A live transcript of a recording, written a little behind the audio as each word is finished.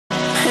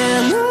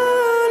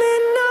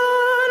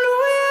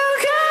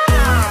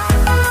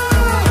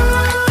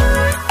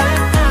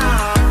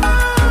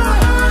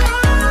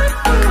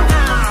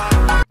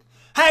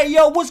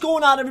Yo, what's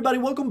going on, everybody?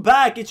 Welcome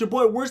back. It's your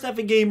boy, Worst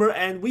Effing Gamer,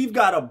 and we've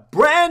got a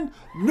brand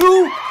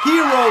new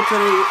hero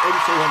today in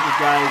Soul Hunters,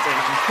 guys. And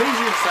I'm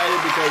crazy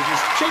excited because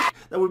this chick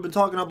that we've been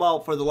talking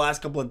about for the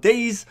last couple of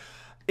days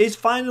is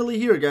finally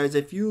here, guys.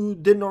 If you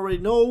didn't already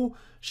know,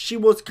 she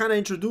was kind of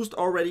introduced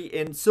already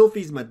in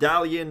Sylphie's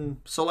medallion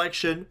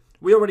selection.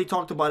 We already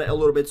talked about it a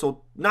little bit,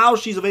 so now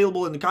she's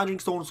available in the Conjuring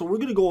Stone. So we're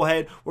going to go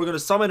ahead, we're going to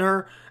summon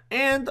her,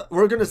 and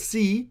we're going to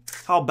see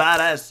how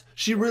badass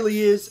she really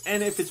is,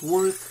 and if it's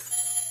worth,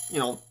 you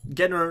know,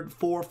 getting her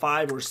 4,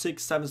 5, or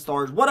 6, 7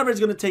 stars. Whatever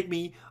it's going to take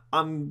me,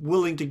 I'm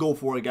willing to go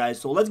for it,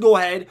 guys. So let's go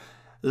ahead.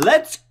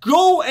 Let's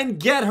go and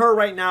get her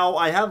right now.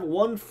 I have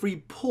one free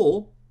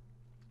pull.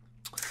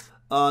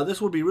 This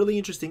would be really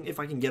interesting if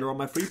I can get her on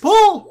my free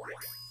pull.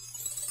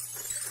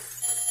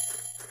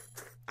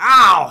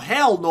 Ow,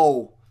 hell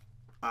no.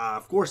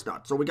 Of course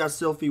not. So we got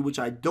Sylphie, which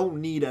I don't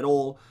need at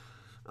all.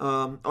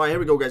 Alright, here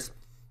we go, guys.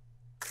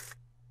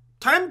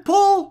 Time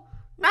pull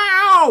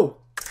now!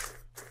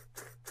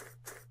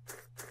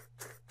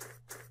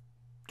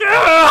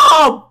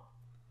 Damn!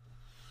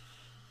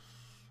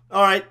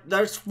 Alright,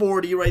 that's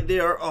 40 right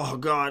there. Oh,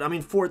 God. I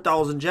mean,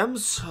 4,000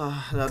 gems.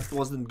 That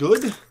wasn't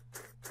good.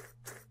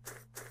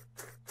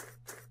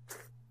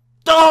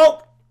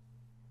 Oh!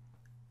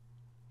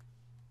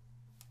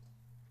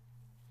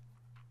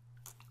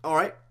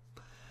 Alright.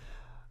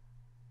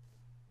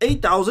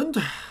 8,000.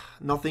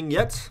 Nothing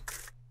yet.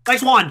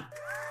 Next one.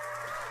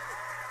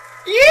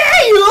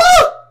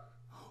 Yeah!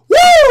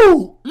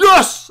 Woo!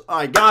 Yes!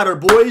 I got her,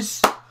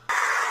 boys.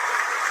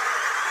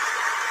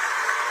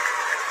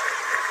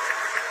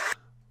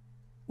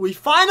 We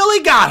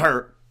finally got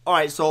her.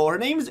 Alright, so her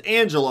name is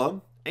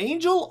Angela.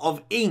 Angel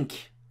of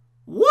Ink.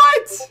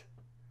 What?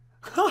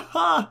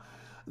 Haha.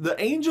 The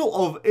Angel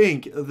of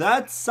Ink.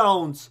 That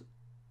sounds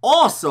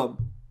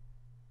awesome.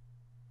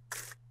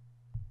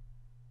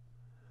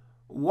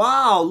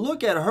 Wow,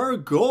 look at her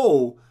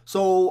go.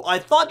 So I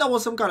thought that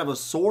was some kind of a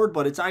sword,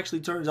 but it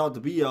actually turns out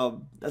to be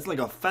that's like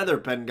a feather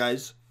pen,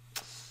 guys.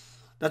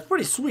 That's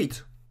pretty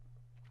sweet.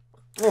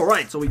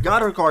 Alright, so we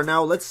got her card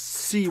now. Let's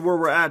see where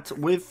we're at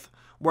with...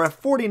 We're at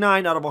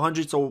 49 out of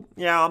 100, so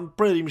yeah, I'm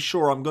pretty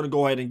sure I'm going to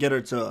go ahead and get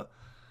her to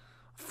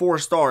 4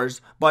 stars.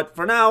 But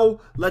for now,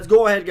 let's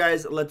go ahead,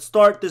 guys. Let's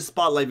start this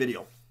spotlight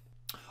video.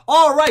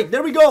 Alright,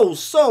 there we go.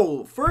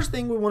 So, first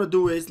thing we want to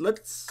do is,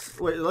 let's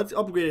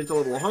upgrade it to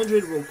level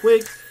 100 real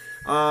quick.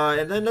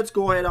 And then let's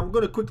go ahead. I'm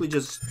going to quickly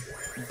just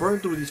burn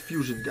through these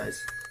fusions,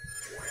 guys.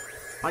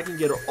 I can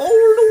get her all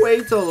the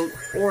way to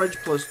orange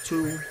plus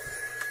 2.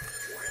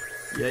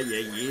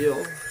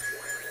 Yeah.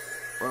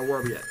 Alright, where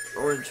are we at?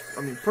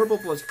 Purple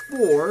plus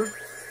 4.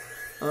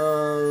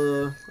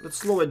 Let's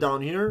slow it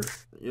down here.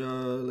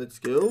 Let's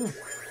go.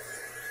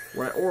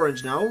 We're at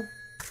orange now.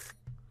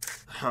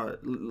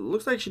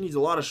 Looks like she needs a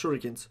lot of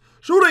shurikens.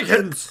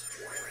 Shurikens!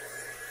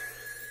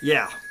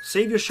 Yeah,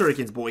 save your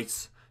shurikens,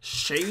 boys.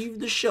 Save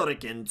the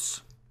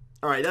shurikens.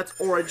 Alright, that's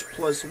orange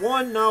plus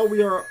 1. Now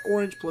we are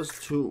orange plus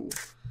 2.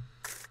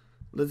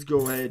 Let's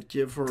go ahead,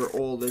 give her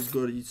all this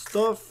goody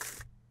stuff.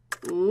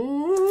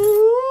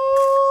 Ooh,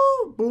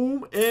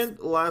 boom, and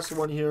last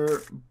one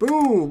here.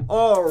 Boom!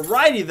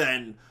 Alrighty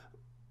then.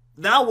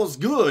 That was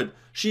good.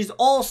 She's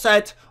all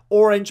set,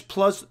 orange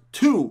plus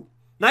 2.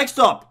 Next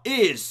up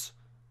is...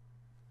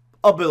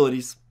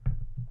 abilities.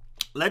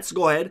 Let's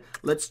go ahead.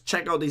 Let's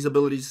check out these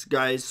abilities,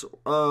 guys.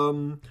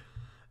 And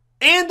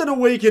an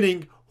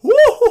awakening.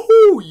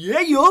 Woohoo!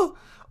 Yeah!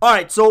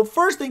 Alright, so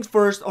first things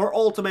first, her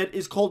ultimate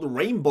is called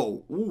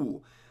Rainbow.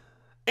 Ooh.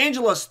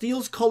 Angela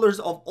steals colors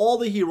of all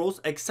the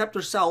heroes except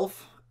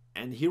herself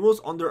and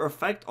heroes under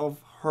effect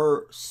of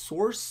her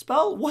source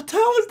spell? What the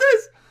hell is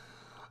this?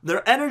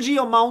 Their energy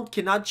amount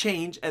cannot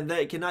change and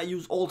they cannot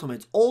use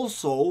ultimates.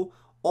 Also,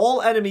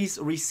 all enemies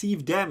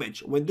receive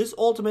damage. When this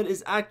ultimate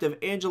is active,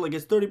 Angela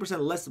gets 30%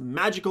 less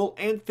magical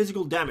and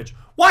physical damage.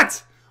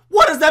 What?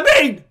 What does that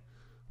mean?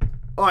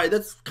 Alright,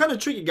 that's kind of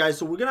tricky, guys.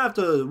 So we're going to have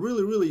to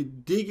really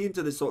dig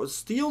into this. So it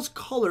steals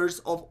colors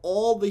of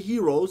all the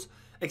heroes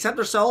except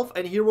herself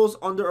and heroes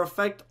under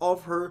effect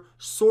of her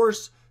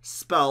source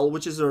spell,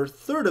 which is her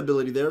third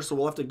ability there. So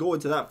we'll have to go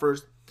into that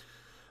first.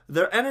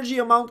 Their energy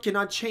amount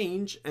cannot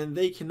change and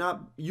they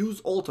cannot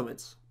use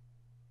ultimates.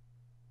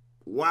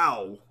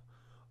 Wow.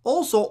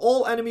 Also,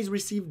 all enemies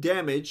receive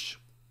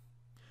damage.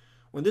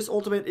 When this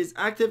ultimate is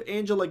active,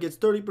 Angela gets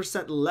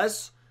 30%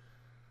 less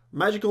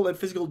magical and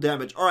physical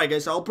damage. Alright,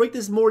 guys, so I'll break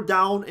this more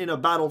down in a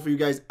battle for you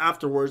guys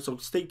afterwards, so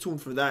stay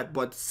tuned for that.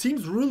 But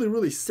seems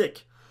really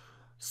sick.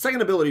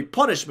 Second ability,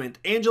 Punishment.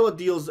 Angela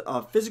deals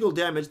physical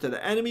damage to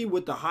the enemy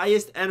with the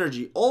highest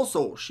energy.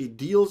 Also, she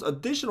deals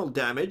additional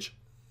damage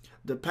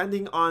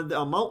depending on the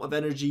amount of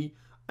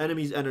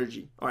enemy's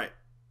energy. Alright.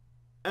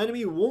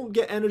 Enemy won't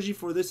get energy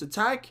for this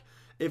attack.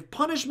 If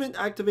Punishment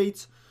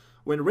activates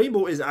when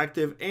Rainbow is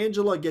active,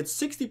 Angela gets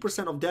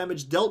 60% of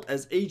damage dealt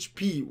as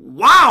HP.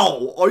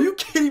 Wow! Are you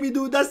kidding me,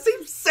 dude? That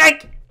seems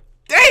sick!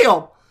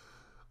 Damn!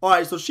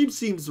 Alright, so she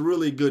seems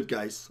really good,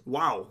 guys.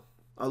 Wow.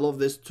 I love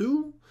this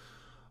too.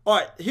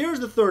 Alright, here's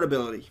the third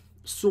ability.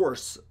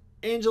 Source.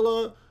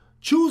 Angela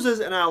chooses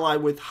an ally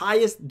with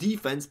highest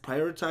defense,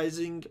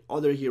 prioritizing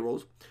other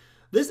heroes.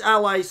 This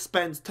ally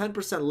spends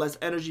 10% less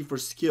energy for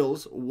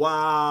skills.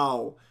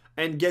 Wow.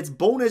 And gets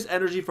bonus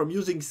energy from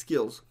using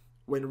skills.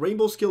 When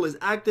Rainbow skill is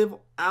active,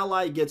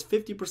 ally gets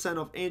 50%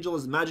 of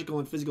Angela's magical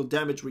and physical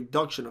damage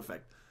reduction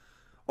effect.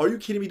 Are you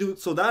kidding me, dude?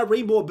 So that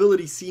Rainbow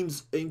ability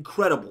seems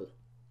incredible.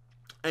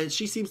 And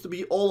she seems to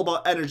be all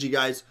about energy,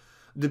 guys.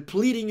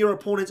 Depleting your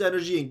opponent's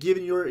energy and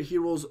giving your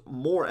heroes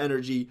more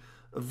energy.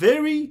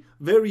 Very,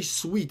 very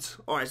sweet.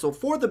 Alright, so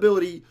fourth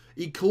ability,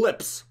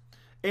 Eclipse.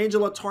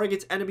 Angela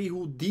targets enemy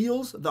who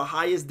deals the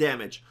highest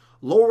damage,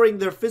 lowering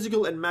their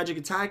physical and magic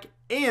attack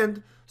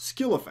and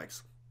skill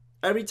effects.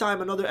 Every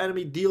time another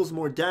enemy deals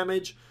more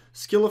damage,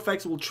 skill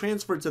effects will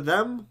transfer to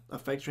them.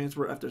 Effect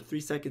transfer after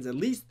 3 seconds at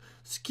least.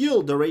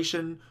 Skill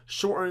duration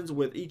shortens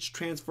with each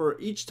transfer.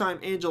 Each time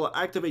Angela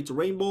activates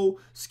Rainbow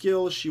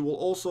skill, she will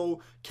also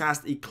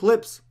cast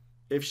Eclipse.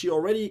 If she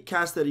already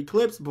casted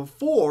Eclipse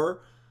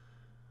before,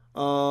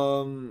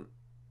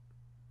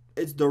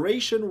 its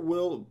duration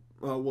will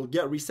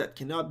get reset.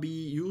 Cannot be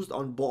used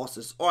on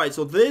bosses. Alright,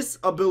 so this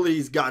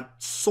ability's got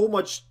so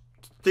much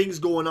things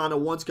going on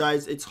at once,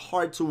 guys. It's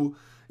hard to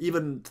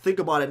even think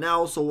about it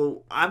now,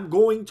 so I'm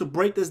going to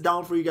break this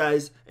down for you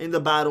guys in the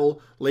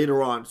battle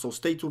later on, so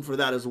stay tuned for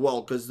that as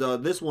well, because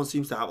this one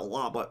seems to have a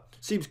lot, but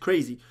seems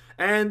crazy.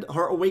 And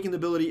her awakened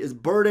ability is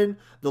Burden.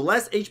 The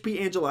less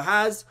HP Angela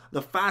has,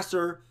 the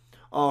faster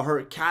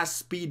her cast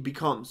speed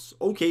becomes.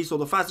 Okay, so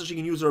the faster she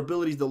can use her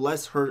abilities, the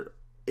less her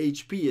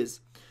HP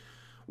is.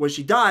 When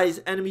she dies,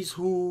 enemies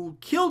who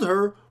killed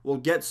her will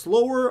get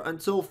slower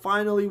until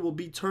finally will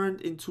be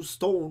turned into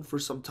stone for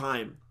some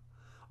time.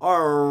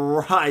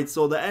 Alright,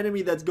 so the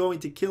enemy that's going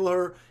to kill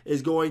her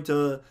is going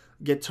to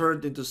get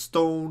turned into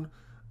stone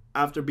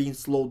after being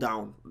slowed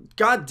down.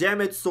 God damn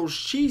it, so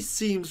she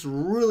seems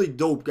really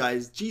dope,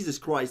 guys. Jesus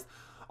Christ.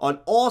 An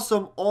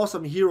awesome,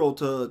 awesome hero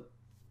to,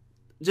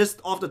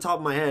 just off the top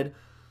of my head.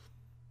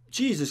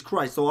 Jesus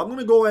Christ. So I'm going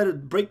to go ahead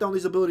and break down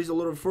these abilities a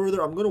little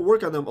further. I'm going to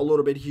work on them a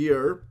little bit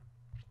here.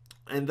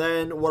 And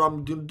then what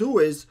I'm going to do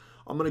is,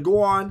 I'm going to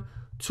go on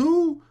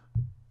to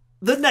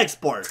the next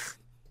part.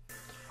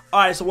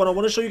 Alright, so what I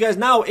want to show you guys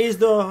now is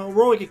the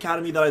Heroic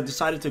Academy that I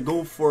decided to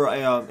go for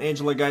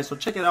Angela, guys. So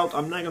check it out.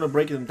 I'm not going to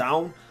break them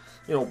down,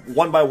 you know,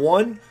 one by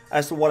one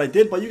as to what I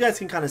did. But you guys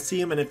can kind of see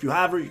them. And if you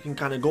have her, you can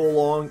kind of go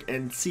along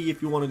and see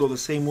if you want to go the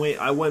same way.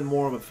 I went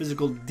more of a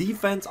physical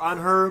defense on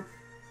her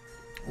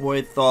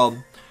with,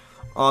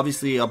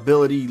 obviously,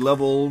 ability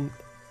level,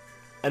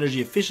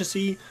 energy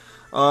efficiency.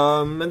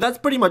 And that's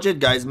pretty much it,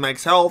 guys.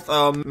 Max health,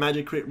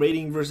 magic crit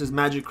rating versus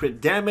magic crit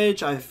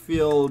damage. I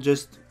feel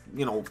just,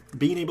 you know,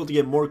 being able to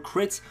get more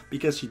crits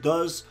because she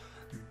does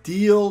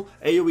deal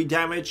AoE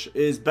damage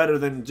is better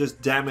than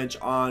just damage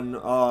on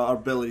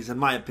abilities, in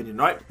my opinion,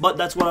 right? But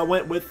that's what I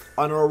went with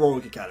on our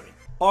Heroic Academy.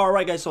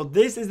 Alright guys, so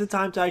this is the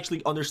time to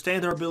actually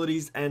understand her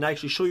abilities and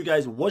actually show you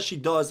guys what she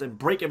does and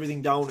break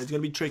everything down. It's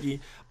going to be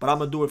tricky, but I'm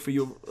going to do it for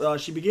you.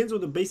 She begins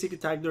with a basic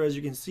attack there, as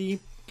you can see.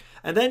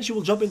 And then she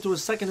will jump into a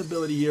second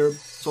ability here.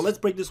 So let's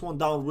break this one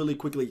down really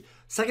quickly.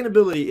 Second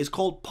ability is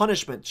called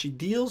Punishment. She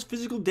deals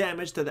physical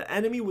damage to the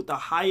enemy with the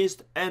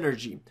highest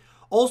energy.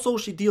 Also,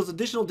 she deals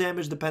additional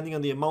damage depending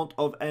on the amount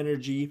of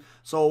energy.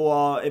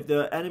 So if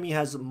the enemy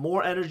has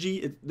more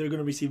energy, they're going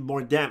to receive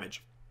more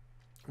damage.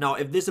 Now,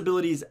 if this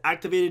ability is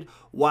activated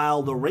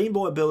while the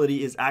Rainbow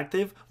ability is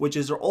active, which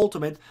is her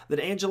ultimate, then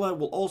Angela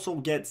will also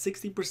get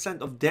 60%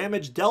 of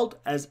damage dealt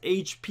as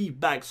HP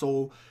back.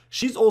 So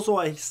she's also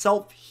a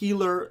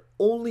self-healer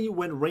only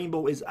when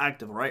Rainbow is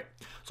active, right?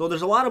 So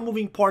there's a lot of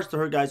moving parts to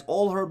her, guys.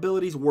 All her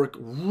abilities work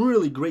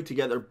really great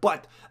together,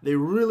 but they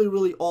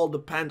really all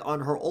depend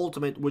on her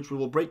ultimate, which we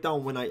will break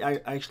down when I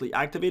actually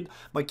activate.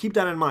 But keep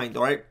that in mind,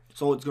 all right?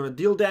 So it's going to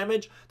deal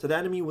damage to the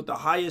enemy with the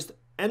highest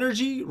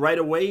energy right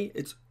away.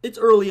 It's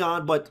early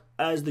on, but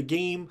as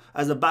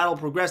the battle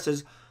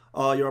progresses,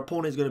 your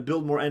opponent is going to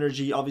build more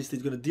energy. Obviously,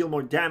 it's going to deal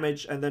more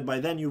damage, and then by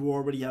then you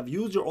already have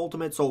used your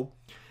ultimate, so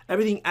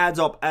everything adds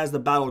up as the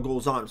battle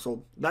goes on.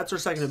 So that's her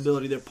second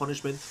ability there,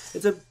 Punishment.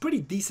 It's a pretty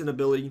decent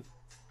ability,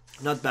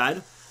 not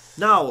bad.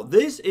 Now,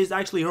 this is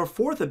actually her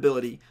fourth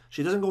ability.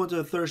 She doesn't go into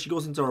the third, she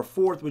goes into her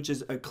fourth, which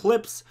is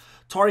Eclipse.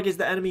 Targets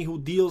the enemy who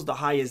deals the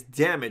highest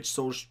damage.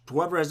 So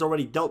whoever has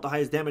already dealt the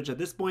highest damage at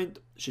this point,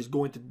 she's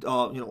going to,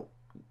 you know,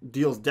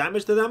 deals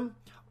damage to them.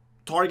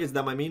 Targets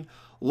them, I mean.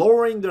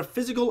 Lowering their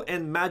physical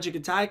and magic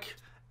attack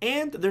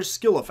and their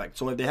skill effect.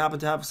 So if they happen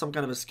to have some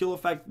kind of a skill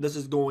effect, this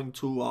is going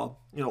to,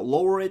 you know,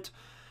 lower it.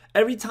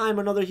 Every time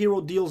another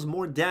hero deals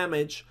more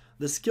damage,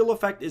 the skill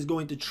effect is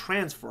going to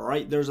transfer,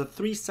 right? There's a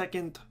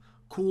 3-second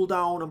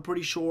cooldown, I'm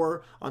pretty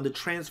sure, on the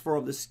transfer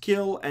of the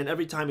skill, and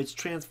every time it's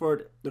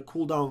transferred, the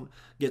cooldown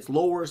gets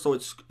lower, so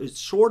it's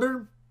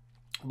shorter.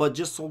 But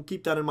just so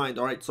keep that in mind,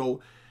 all right?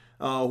 So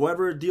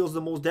whoever deals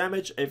the most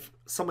damage, if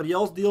somebody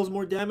else deals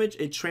more damage,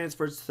 it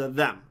transfers to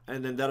them,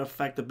 and then that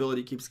effect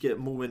ability keeps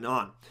moving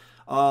on.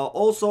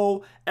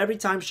 Also, every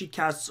time she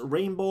casts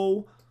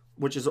Rainbow,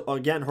 which is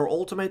again her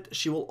ultimate,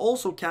 she will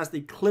also cast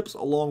Eclipse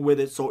along with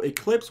it. So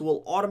Eclipse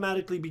will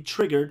automatically be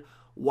triggered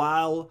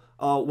while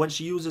when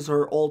she uses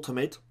her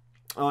ultimate.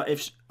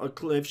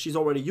 If she's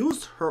already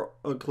used her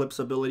Eclipse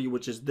ability,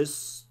 which is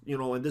this,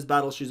 in this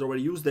battle she's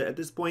already used it at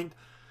this point,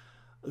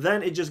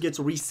 then it just gets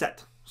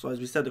reset. So as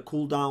we said, the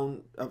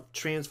cooldown of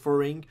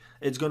transferring,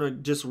 it's gonna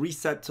just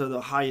reset to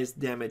the highest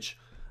damage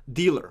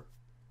dealer.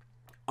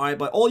 Alright,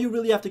 but all you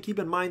really have to keep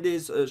in mind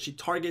is she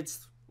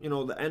targets,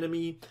 the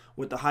enemy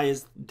with the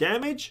highest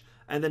damage,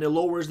 and then it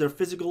lowers their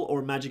physical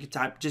or magic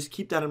attack. Just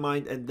keep that in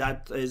mind, and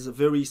that is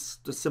very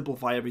to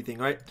simplify everything,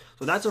 right?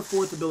 So that's her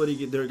fourth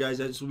ability there, guys.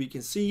 As we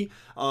can see,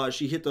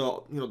 she hit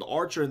the the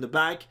archer in the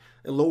back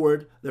and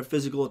lowered their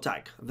physical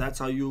attack. That's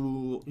how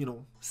you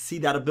see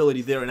that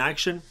ability there in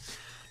action.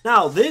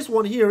 Now this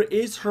one here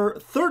is her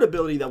third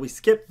ability that we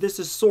skipped. This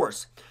is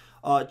Source.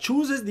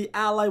 Chooses the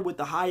ally with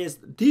the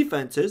highest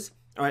defenses.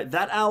 All right,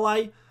 that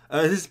ally.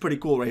 This is pretty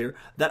cool right here.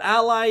 That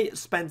ally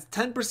spends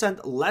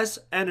 10% less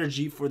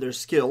energy for their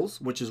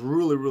skills, which is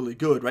really, really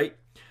good, right?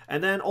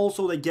 And then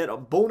also they get a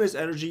bonus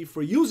energy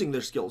for using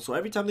their skills. So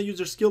every time they use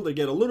their skill, they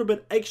get a little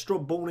bit extra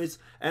bonus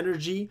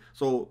energy.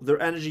 So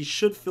their energy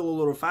should fill a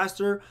little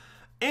faster.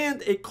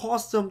 And it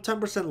costs them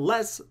 10%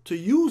 less to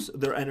use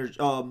their energy,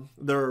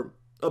 their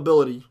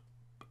ability,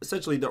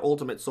 essentially their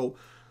ultimate. So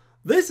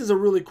this is a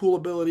really cool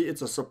ability.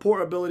 It's a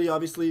support ability,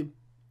 obviously,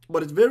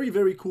 but it's very,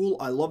 very cool.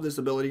 I love this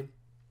ability.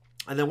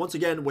 And then once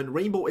again, when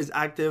Rainbow is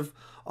active,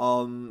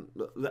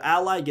 the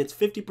ally gets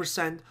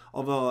 50%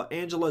 of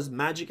Angela's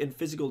magic and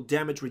physical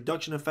damage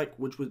reduction effect,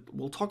 which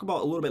we'll talk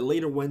about a little bit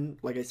later when,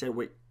 like I said,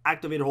 we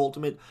activate her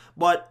ultimate.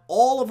 But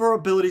all of her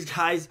abilities,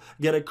 guys,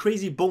 get a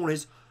crazy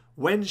bonus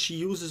when she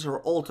uses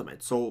her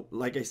ultimate. So,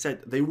 like I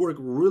said, they work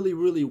really,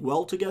 really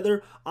well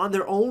together. On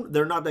their own,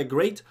 they're not that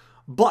great,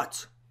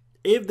 but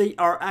if they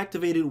are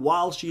activated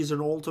while she's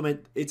an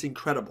ultimate, it's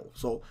incredible.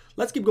 So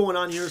let's keep going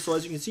on here. So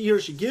as you can see here,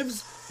 she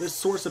gives this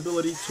Source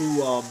ability to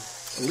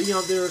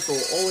Leon there. So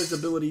all his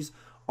abilities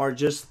are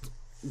just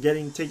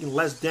taking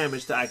less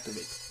damage to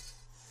activate.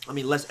 I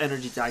mean, less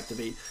energy to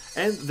activate.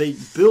 And they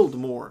build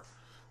more.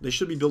 They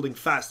should be building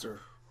faster.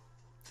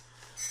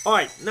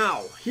 Alright,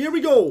 now, here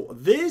we go.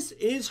 This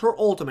is her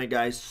ultimate,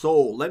 guys.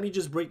 So, let me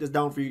just break this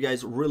down for you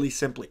guys really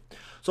simply.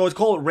 So, it's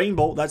called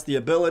Rainbow. That's the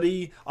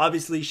ability.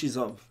 Obviously, she's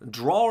a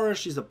drawer.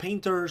 She's a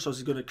painter. So,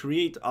 she's going to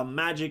create a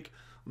magic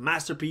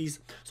masterpiece.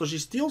 So, she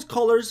steals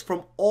colors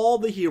from all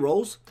the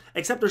heroes,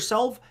 except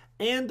herself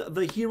and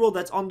the hero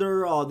that's under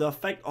the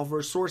effect of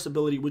her Source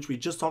ability, which we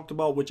just talked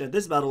about, which at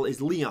this battle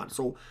is Leon.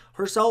 So,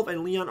 herself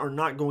and Leon are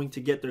not going to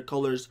get their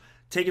colors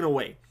taken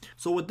away.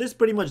 So, what this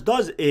pretty much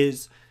does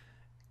is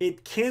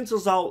it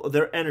cancels out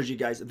their energy,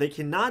 guys. They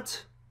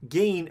cannot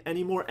gain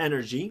any more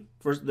energy.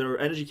 First, their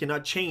energy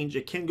cannot change.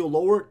 It can go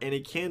lower and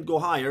it can go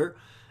higher.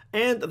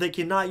 And they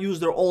cannot use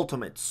their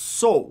ultimate.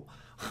 So,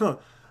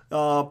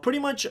 pretty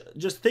much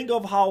just think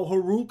of how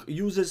Haruk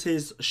uses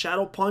his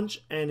Shadow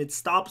Punch and it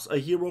stops a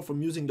hero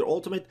from using their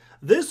ultimate.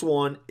 This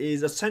one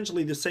is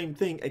essentially the same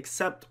thing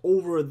except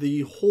over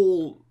the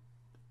whole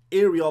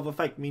area of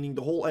effect, meaning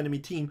the whole enemy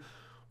team,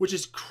 which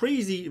is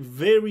crazy,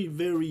 very,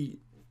 very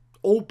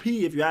OP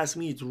if you ask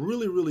me. It's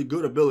really, really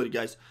good ability,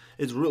 guys.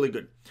 It's really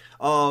good.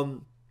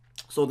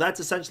 So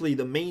that's essentially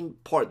the main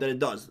part that it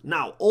does.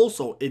 Now,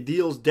 also, it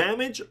deals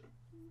damage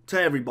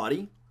to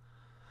everybody.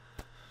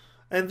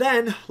 And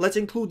then, let's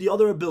include the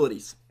other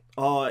abilities.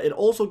 It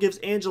also gives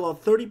Angela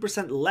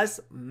 30% less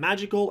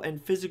magical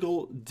and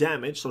physical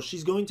damage. So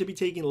she's going to be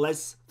taking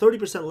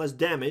 30% less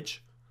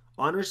damage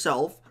on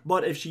herself.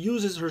 But if she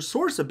uses her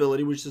Source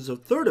ability, which is her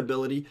third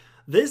ability,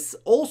 this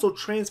also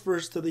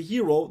transfers to the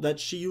hero that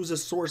she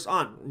uses Source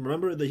on.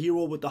 Remember, the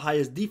hero with the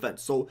highest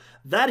defense. So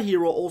that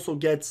hero also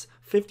gets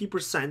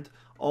 50%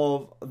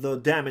 of the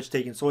damage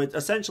taken. So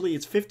essentially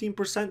it's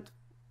 15%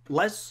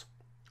 less.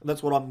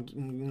 That's what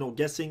I'm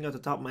guessing at the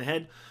top of my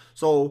head.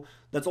 So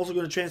that's also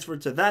going to transfer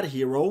to that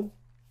hero.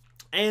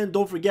 And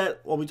don't forget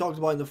what we talked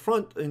about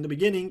in the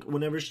beginning.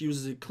 Whenever she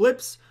uses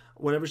Eclipse,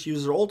 whenever she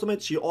uses her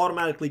ultimate, she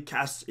automatically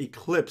casts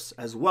Eclipse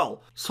as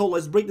well. So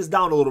let's break this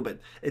down a little bit.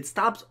 It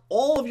stops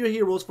all of your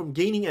heroes from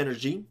gaining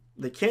energy.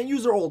 They can't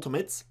use their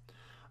ultimates.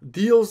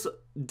 Deals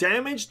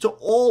damage to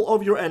all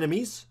of your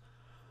enemies.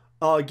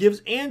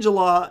 Gives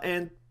Angela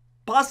and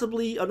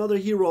possibly another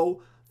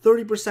hero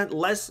 30%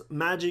 less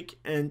magic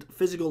and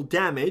physical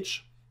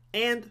damage.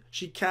 And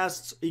she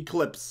casts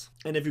Eclipse.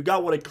 And if you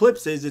got what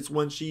Eclipse is, it's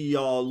when she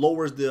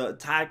lowers the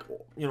attack,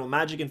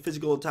 magic and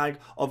physical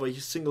attack of a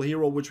single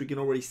hero, which we can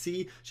already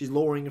see. She's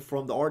lowering it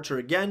from the archer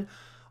again.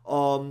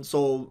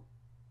 So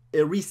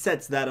it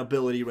resets that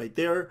ability right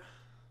there.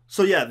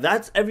 So yeah,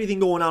 that's everything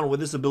going on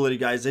with this ability,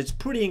 guys. It's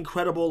pretty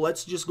incredible.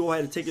 Let's just go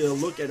ahead and take a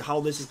look at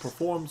how this is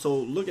performed. So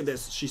look at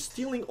this. She's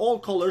stealing all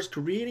colors,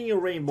 creating a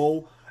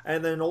rainbow.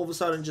 And then all of a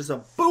sudden, just a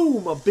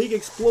boom, a big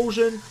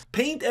explosion,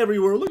 paint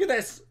everywhere. Look at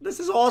this.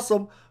 This is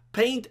awesome.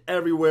 Paint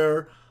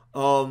everywhere.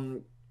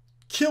 Killing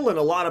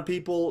a lot of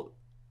people.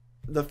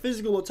 The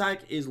physical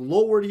attack is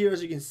lowered here,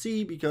 as you can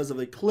see, because of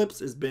Eclipse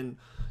has been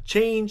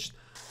changed.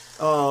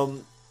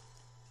 And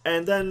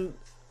then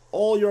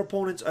all your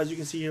opponents, as you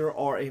can see here,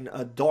 are in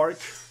a dark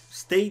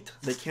state.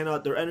 They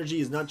cannot, their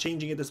energy is not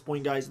changing at this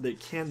point, guys. They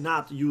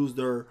cannot use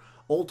their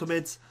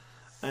ultimates.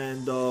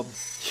 And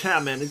yeah,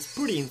 man, it's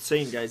pretty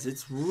insane, guys.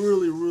 It's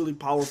really, really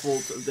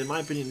powerful. In my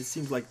opinion, it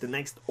seems like the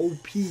next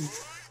OP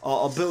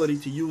ability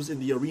to use in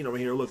the arena right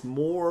here. Look,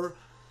 more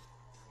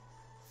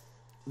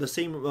the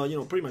same, you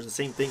know, pretty much the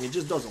same thing. It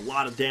just does a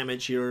lot of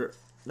damage here.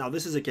 Now,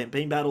 this is a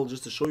campaign battle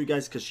just to show you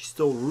guys, because she's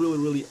still really,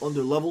 really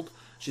under-leveled.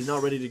 She's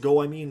not ready to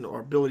go. I mean, her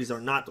abilities are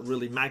not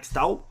really maxed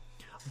out.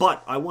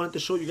 But I wanted to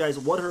show you guys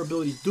what her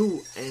abilities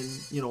do and,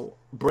 you know,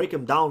 break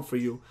them down for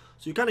you.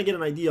 So you kind of get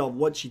an idea of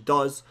what she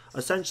does.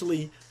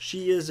 Essentially,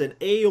 she is an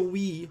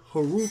AoE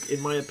Haruka, in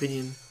my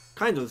opinion.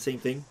 Kind of the same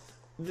thing.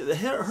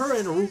 Her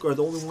and Haruka are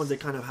the only ones that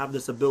kind of have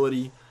this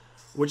ability,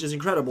 which is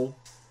incredible.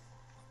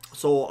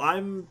 So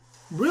I'm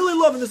really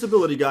loving this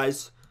ability,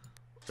 guys.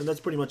 And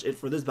that's pretty much it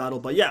for this battle.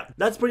 But yeah,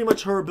 that's pretty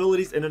much her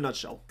abilities in a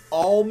nutshell.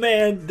 Oh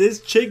man,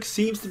 this chick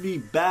seems to be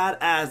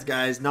badass,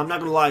 guys. Now I'm not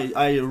gonna lie,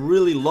 I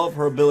really love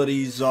her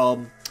abilities.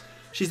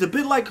 She's a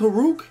bit like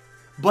Haruka,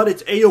 but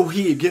it's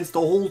AoE against the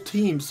whole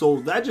team.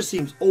 So that just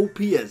seems OP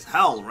as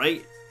hell,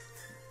 right?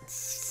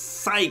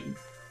 Psych.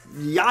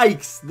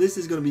 Yikes. This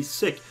is gonna be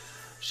sick.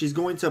 She's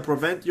going to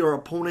prevent your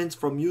opponents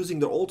from using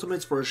their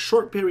ultimates for a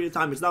short period of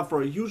time. It's not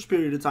for a huge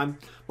period of time,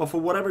 but for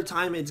whatever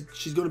time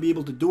she's going to be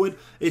able to do it.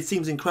 It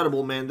seems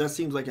incredible, man. That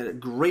seems like a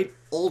great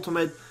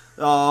ultimate.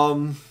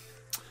 Mira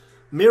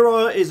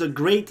is a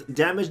great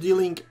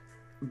damage-dealing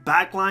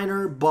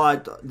backliner,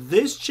 but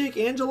this chick,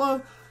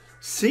 Angela,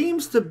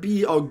 seems to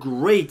be a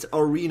great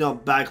arena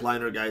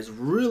backliner, guys.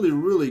 Really,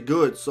 really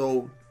good.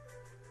 So,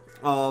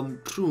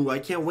 true. I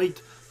can't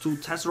wait to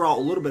test her out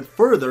a little bit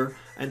further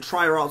and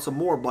try her out some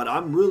more, but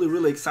I'm really,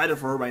 really excited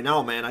for her right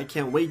now, man. I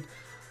can't wait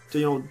to,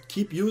 you know,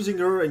 keep using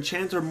her,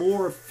 enchant her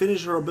more,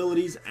 finish her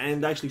abilities,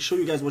 and actually show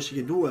you guys what she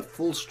can do at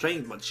full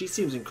strength. But she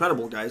seems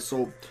incredible, guys.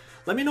 So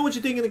let me know what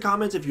you think in the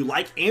comments. If you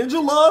like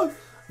Angela,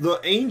 the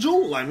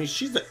angel, I mean,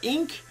 she's the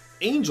ink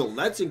angel.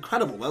 That's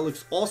incredible. That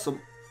looks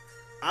awesome.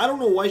 I don't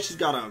know why she's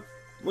got a,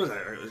 what is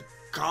that, a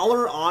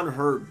collar on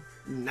her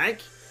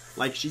neck,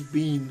 like she's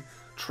being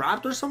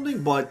trapped or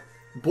something, but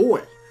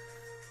boy,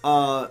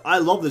 I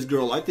love this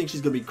girl. I think she's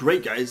gonna be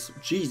great, guys.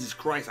 Jesus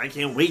Christ, I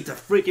can't wait to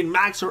freaking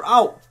max her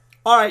out.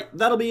 Alright,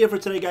 that'll be it for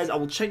today, guys. I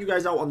will check you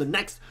guys out on the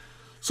next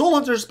Soul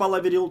Hunter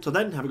Spotlight video. Till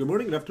then, have a good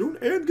morning, good afternoon,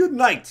 and good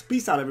night.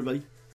 Peace out, everybody.